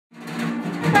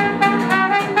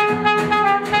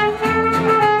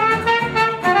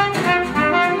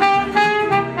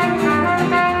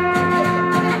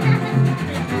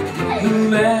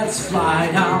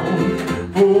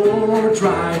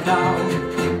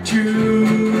down to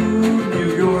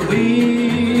New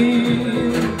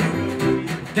Orleans.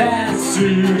 That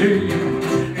city,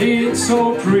 it's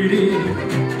so pretty,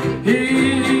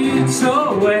 it's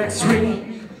so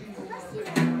extreme.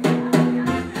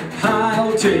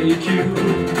 I'll take you,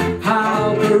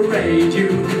 I'll parade you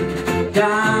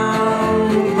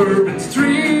down Bourbon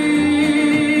Street.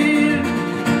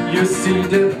 You see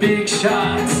the big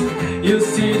shots, you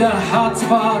see the hot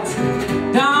spots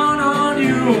down on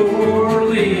New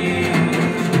Orleans.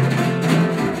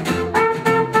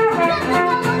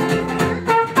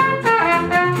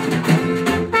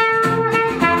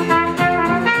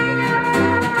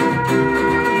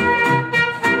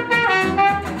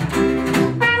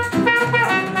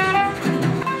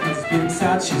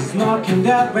 She's knocking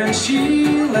that when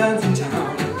she lands in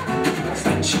town.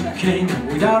 Then she came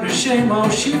without a shame, how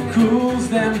she cools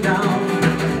them down.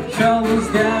 Fellas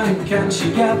then can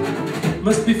she get?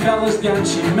 Must be fellas then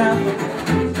she met.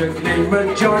 The name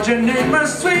her Georgia, name her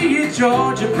sweet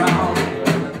Georgia Brown.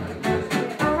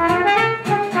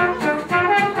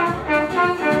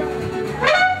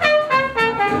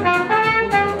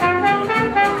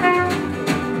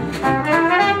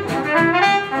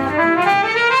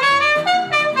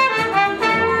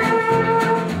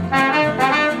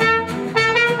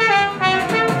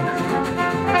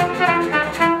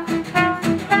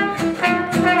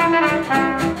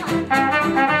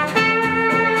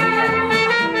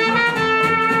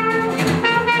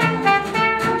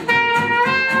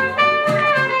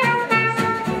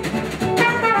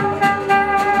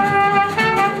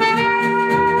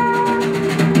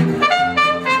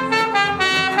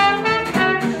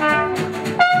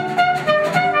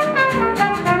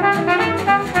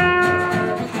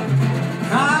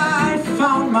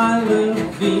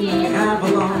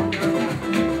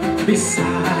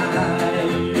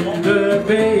 Beside the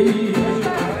bay,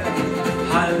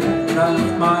 I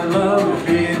left my love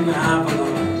in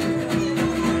Avalon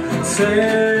and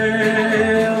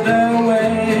sailed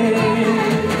away.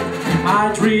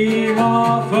 I dream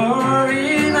of her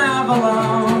in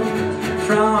Avalon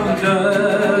from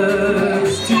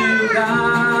dusk till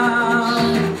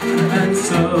dawn, and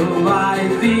so I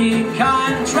think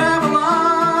I'll travel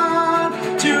on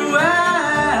to Avalon.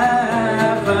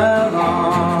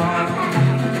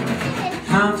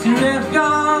 After you've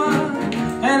gone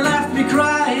and left me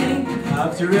crying,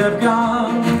 after you've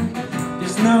gone,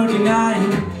 there's no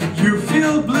denying. You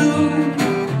feel blue,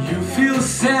 you feel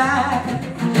sad,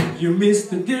 you miss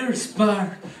the dearest part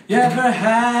you ever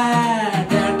had.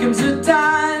 There comes a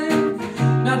time,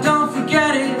 now don't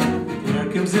forget it. There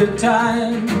comes a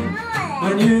time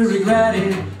when you regret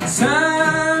it.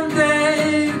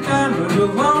 Someday, remember the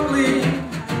lonely.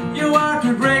 You want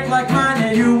to break like mine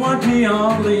and you want me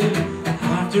only.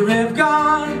 After we've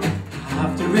gone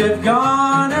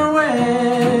away.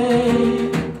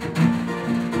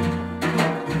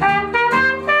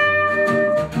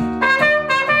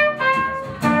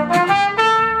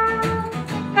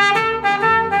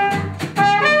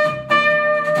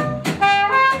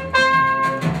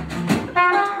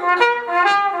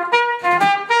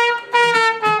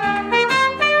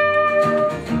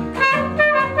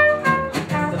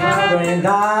 And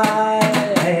I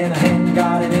ain't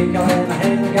got a nickel and I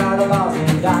ain't got a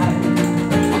lousy dime.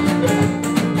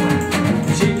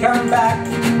 She come back, I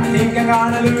think I'm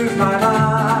gonna lose my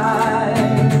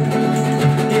mind.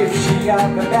 If she got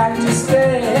me back to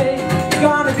stay, it's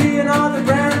gonna be another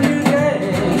brand new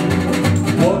day.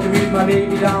 Walking with my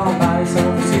baby down by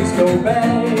San Francisco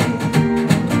Bay.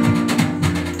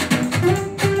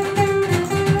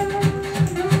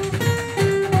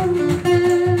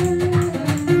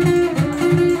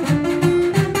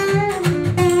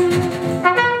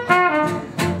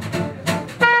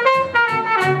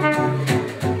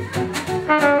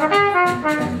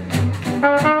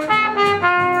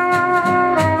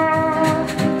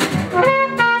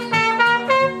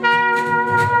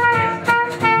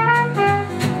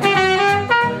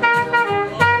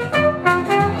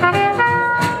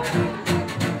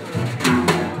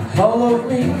 Follow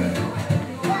me,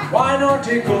 why not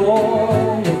take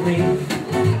along with me?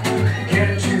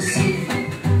 Can't you see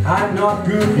I'm not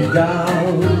good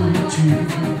without you?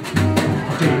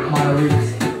 Take my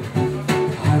risk,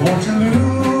 I want to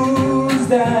lose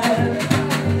that.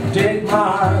 Take my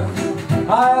heart,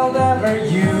 I'll never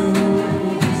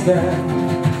use that.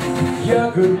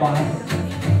 Your goodbye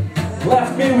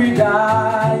left me with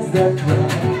eyes that cry.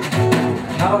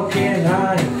 How can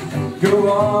I go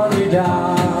on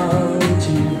without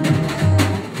you?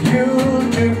 You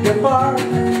took the part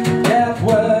that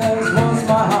was once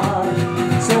my heart,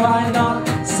 so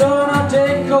now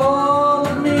take all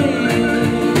of me.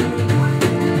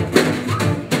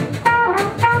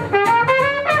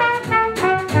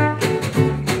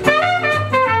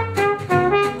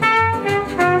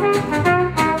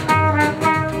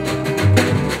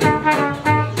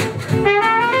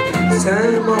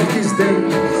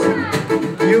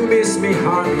 me,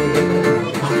 honey.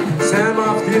 Some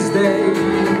of these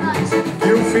days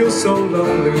you feel so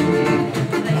lonely.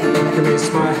 You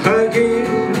miss my hugging,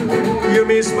 you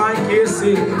miss my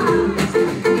kissing.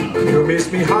 You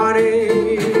miss me,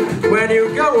 honey, when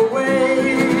you go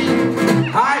away.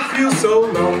 I feel so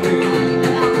lonely,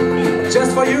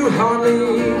 just for you,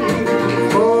 honey.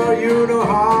 For you, no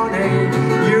honey,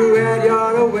 you had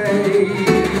your way.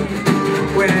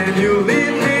 When you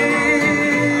leave me,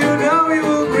 you know you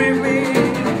will grieve me.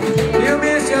 You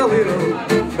miss your little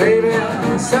baby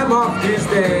some of these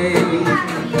days.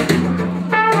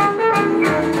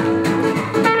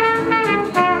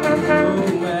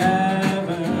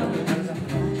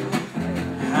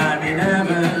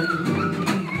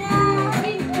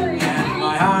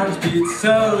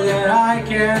 So that I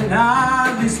can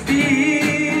hardly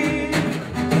speak,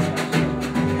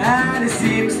 and it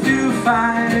seems to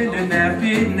find an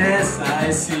happiness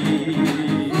I see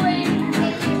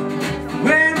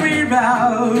when we're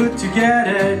out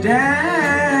together,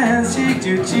 dance cheek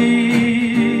to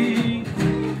cheek.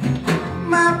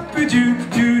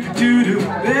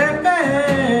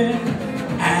 Baby,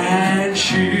 and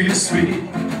she's sweet,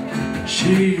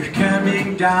 she's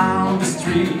coming down the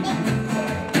street.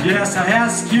 Yes, I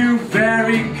ask you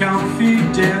very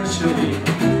confidentially,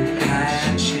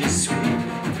 and she's sweet,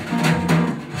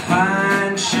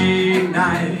 and she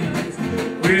nice.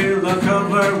 We'll look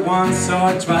over once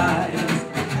or twice.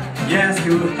 Yes,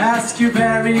 you ask you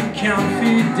very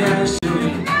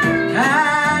confidentially,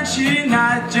 and she nice.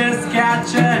 Just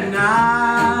catch an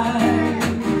eye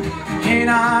in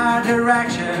our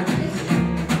direction.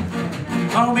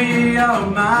 Oh me, oh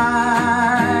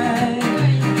my,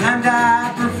 and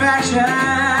that perfection.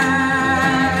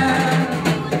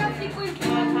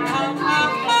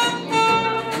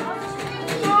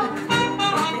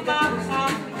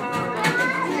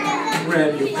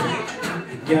 Grab your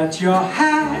plate, get your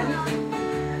hat,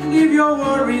 leave your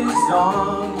worries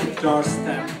on the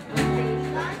doorstep.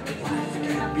 Life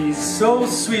can be so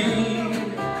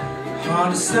sweet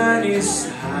on the sunny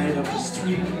side of the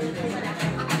street.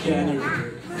 Can you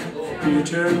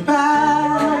future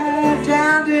bad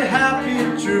and the happy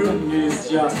truth is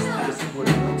just as good.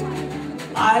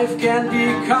 Life can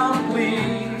be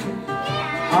complete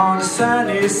on the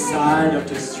sunny side of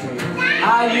the street.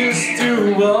 I used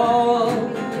to walk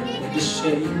the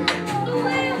shade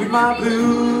with my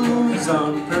blues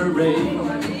on parade,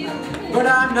 but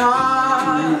I'm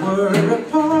not. We were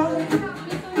apart,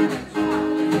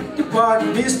 the part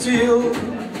me still.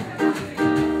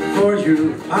 For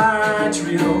you, I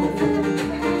trio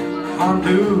on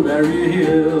Blueberry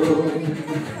Hill.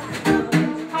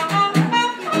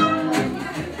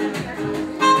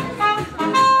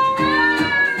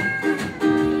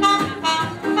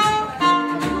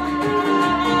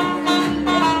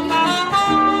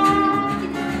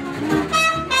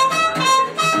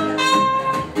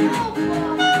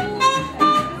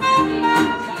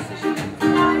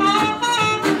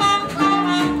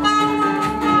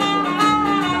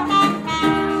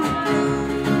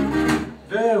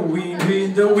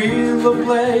 The wheel of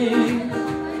play,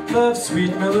 love's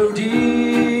sweet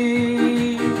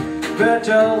melody, but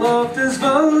all of these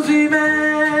vows we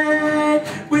made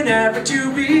were never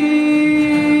to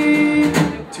be.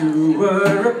 Two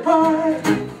were apart,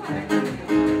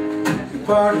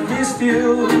 part of me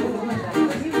still.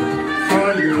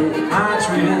 For you, I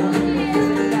thrill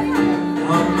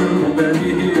on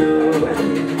Blueberry Hill.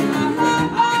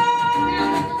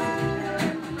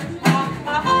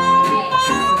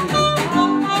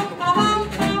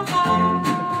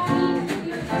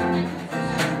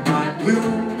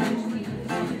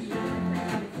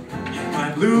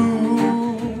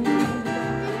 Blue,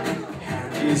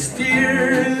 and his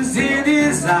tears in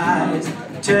his eyes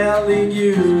telling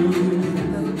you,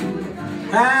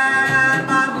 and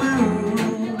my blue,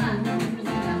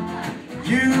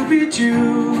 you be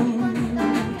true.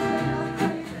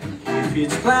 If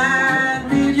it's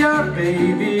planned with your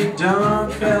baby,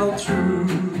 don't fell through.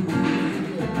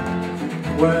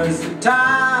 Was the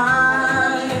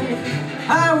time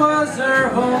I was her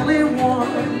only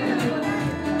one.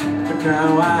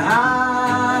 Now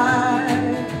I,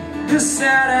 the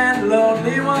sad and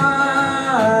lonely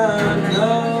one,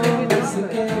 goes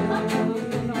again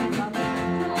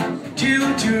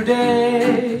till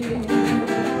today.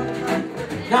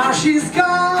 Now she's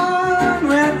gone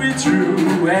when we're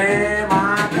through. Am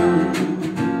I blue?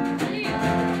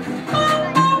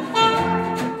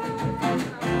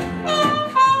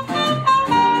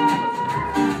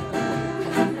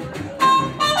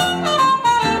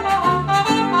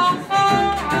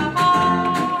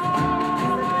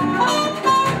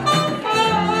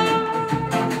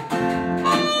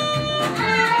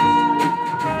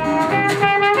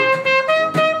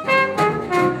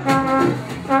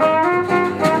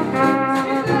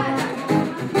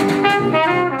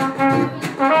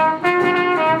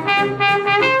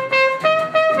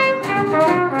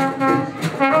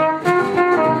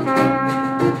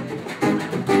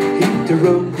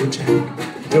 road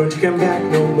jack. Don't you come back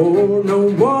no more, no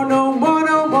more, no more,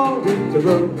 no more. Hit the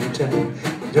road jack.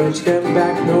 Don't you come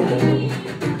back no more.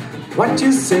 What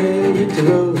you say, hit the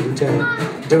road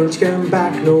jack. Don't you come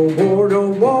back no more,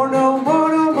 no more, no more,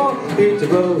 no more. Hit the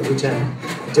road jack.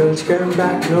 Don't you come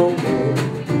back no more.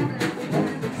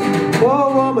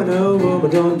 Oh woman,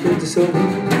 don't be so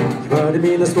mean. You are the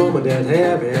meanest woman that I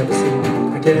have ever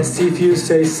seen. I guess if you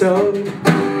say so,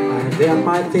 I get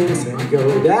my things and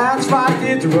go. That's right,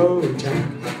 hit the road jack.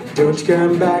 Don't you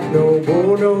come back no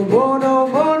more, no more, no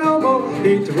more, no more.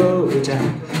 Hit the road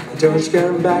jack. Don't you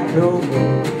come back no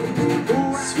more.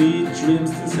 Sweet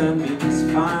dreams and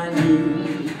sunbeams find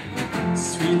you.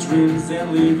 Sweet dreams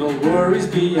and leave all worries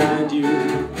behind you.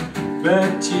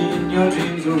 But in your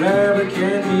dreams wherever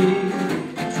can be,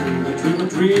 dream a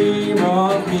dream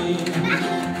of me.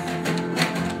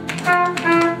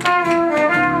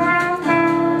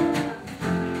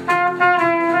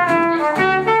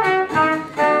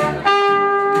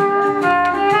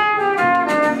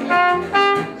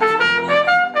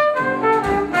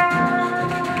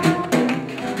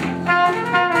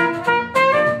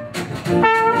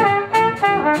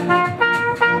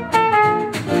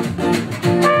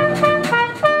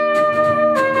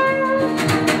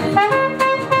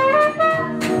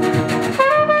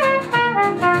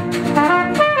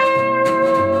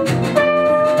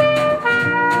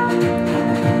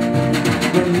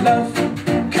 When love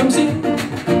comes in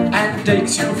and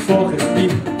takes you for a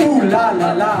spin, ooh la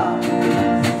la la,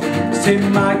 c'est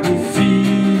magnifique.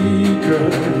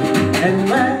 And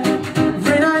when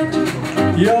every night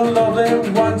your lovely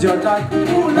one's your type,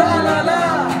 ooh la la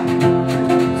la,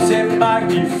 c'est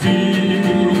magnifique.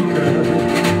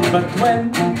 But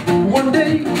when one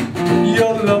day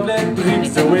your lovely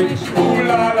drifts away, ooh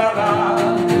la la la,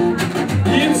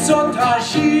 it's so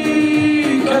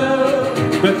tragique.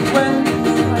 But when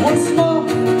once more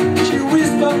she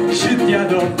whispers, je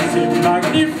t'adore, c'est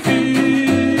magnifique.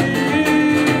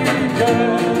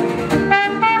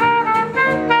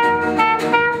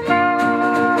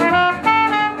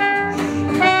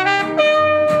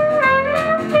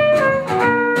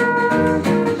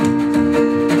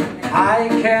 I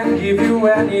can't give you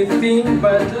anything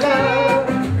but love,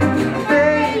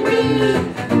 baby.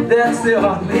 That's the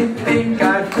only thing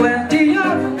I've plenty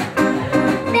of.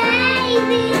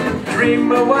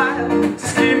 Dream a while,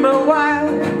 scheme a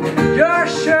while, you're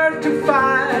sure to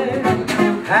find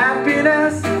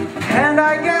happiness, and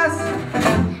I guess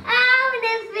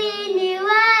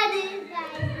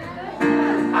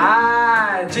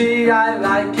gee, I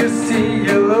like you, see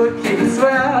you looking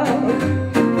swell,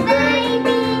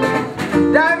 baby.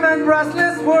 Diamond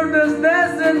bracelets for those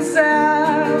doesn't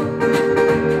sell,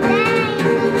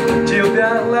 baby. Till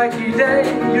that lucky day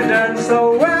you done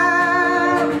so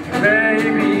well,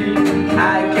 baby.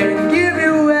 I can give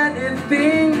you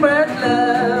anything but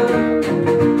love.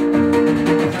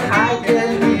 I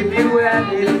can give you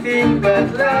anything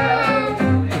but love,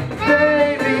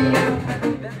 baby.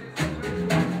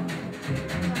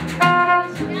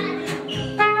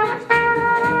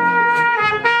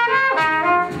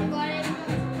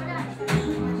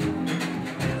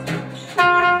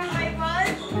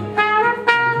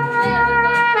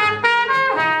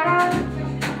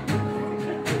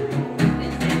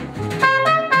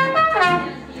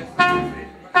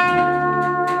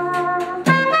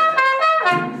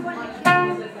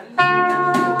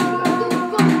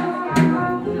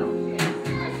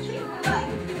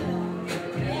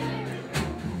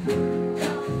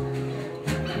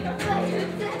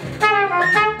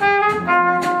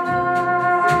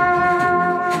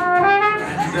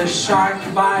 The shark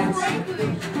bites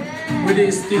with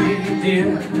his teeth,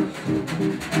 dear.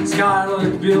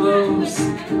 Scarlet billows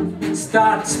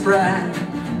start to spread.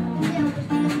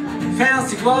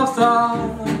 Fancy gloves on,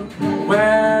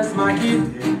 where's my kid?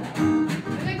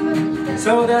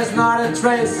 So there's not a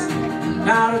trace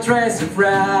of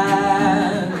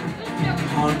red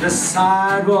on the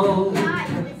sidewalk.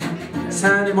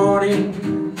 Sunday morning,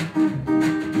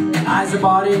 as the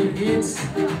body it's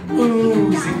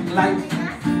oozing life.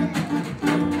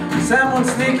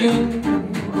 Someone's sneaking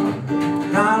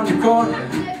round the corner.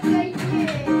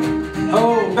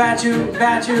 Oh, bet you,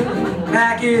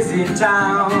 Mac is in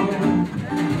town.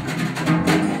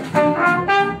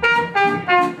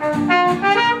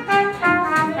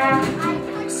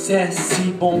 C'est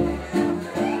si bon.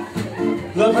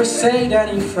 Lovers say that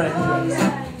in France,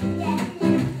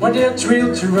 when they're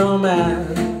thrilled to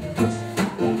romance,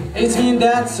 it's been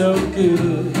that so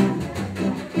good.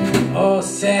 Oh,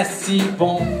 c'est si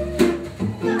bon.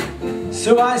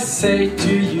 So I say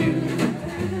to you,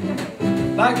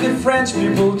 like the French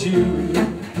people do,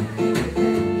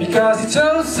 because it's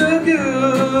oh so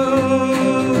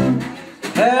good.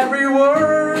 Every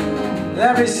word,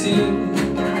 every scene,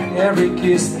 every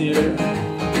kiss dear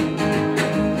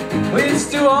leads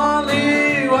to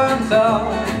only one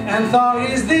thought, and thought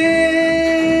is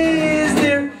this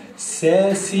dear.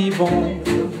 C'est si bon,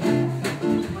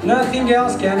 nothing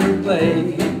else can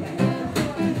replace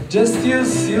just your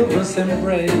silver's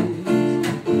embrace.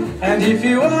 And if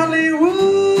you only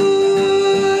would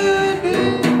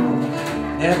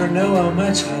never know how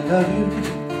much I love you,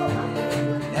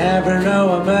 never know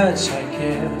how much I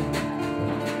care.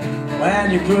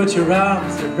 When you put your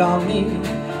arms around me,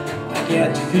 I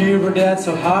get the fever that's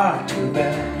so hard to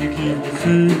bear. You give me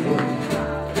fever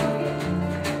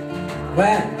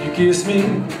when you kiss me,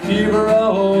 fever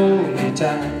all the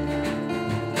time.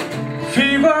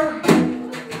 Fever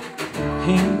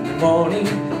in the morning,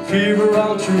 fever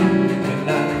all through the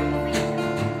night.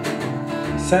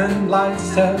 Sun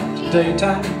lights up the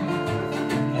daytime,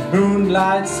 and moon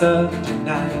lights up the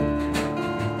night.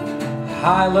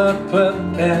 I look up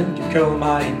and you call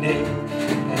my name,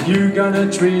 and you're gonna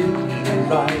treat me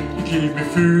right. You give me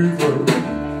fever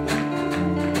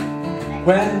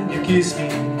when you kiss me,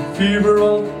 fever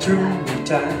all through the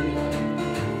time.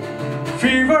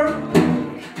 Fever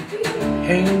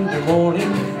in the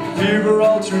morning, fever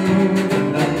all through the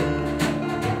night.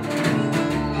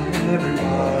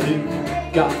 Everybody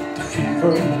got the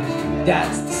fever,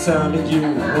 that's the sun in you,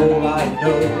 oh I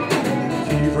know.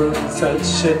 Fever,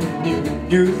 such a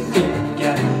new thing,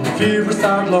 yeah. Fever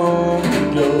started long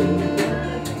ago.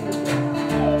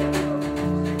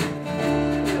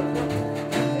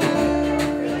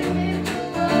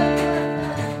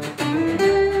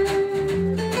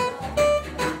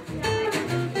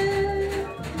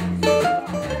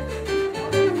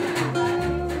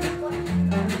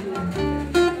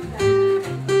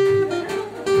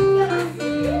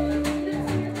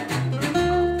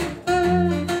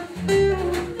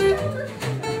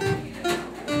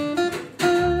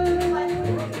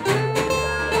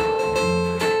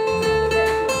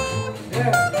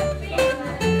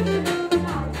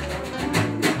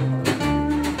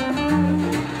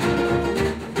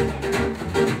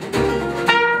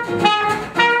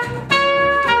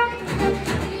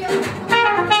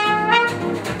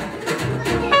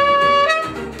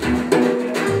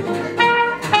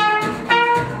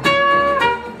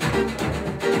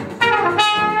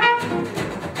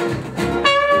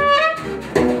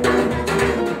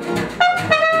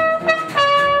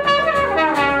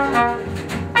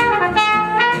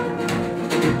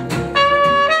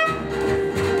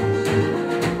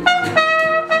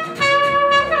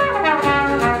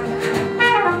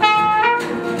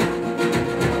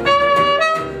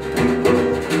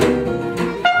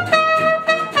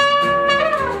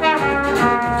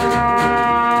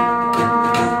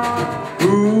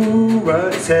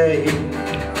 Say,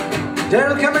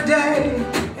 there'll come a day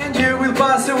and you will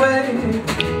pass away.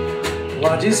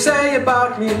 What do you say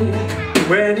about me?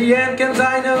 When the end comes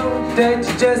I know that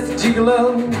you're just a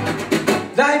gigolo.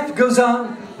 Life goes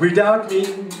on without me,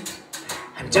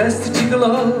 I'm just a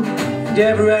gigolo. And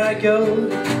everywhere I go,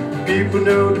 people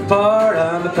know the part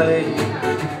I'm a play.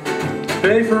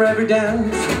 Pay for every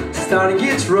dance, starting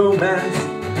its romance.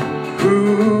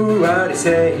 Who are they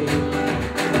say?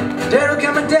 There'll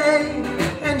come a day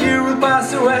and you will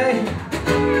pass away.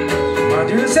 What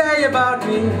do you say about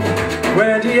me?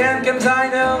 When the end comes I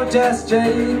know just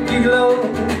gigolo.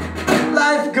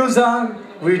 Life goes on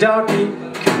without me,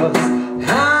 'cause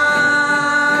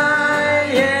I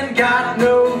ain't got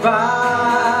nobody.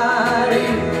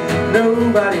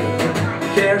 Nobody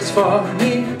cares for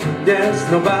me. There's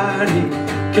nobody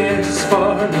cares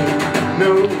for me.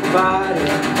 Nobody.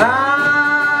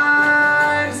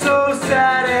 I'm so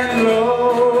sad and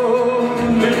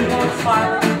lonely.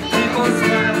 People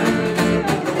smile,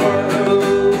 the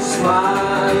world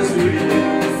smiles with you.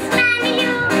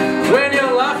 When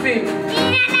you're laughing,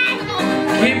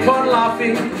 keep on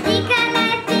laughing.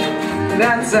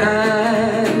 That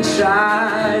sun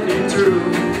shining through.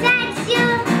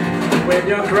 When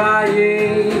you're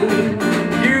crying,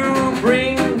 you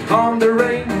bring on the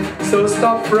rain. So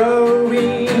stop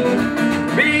rowing,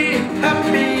 be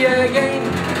happy again.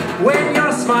 When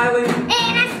you're smiling,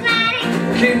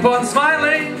 keep on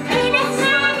smiling.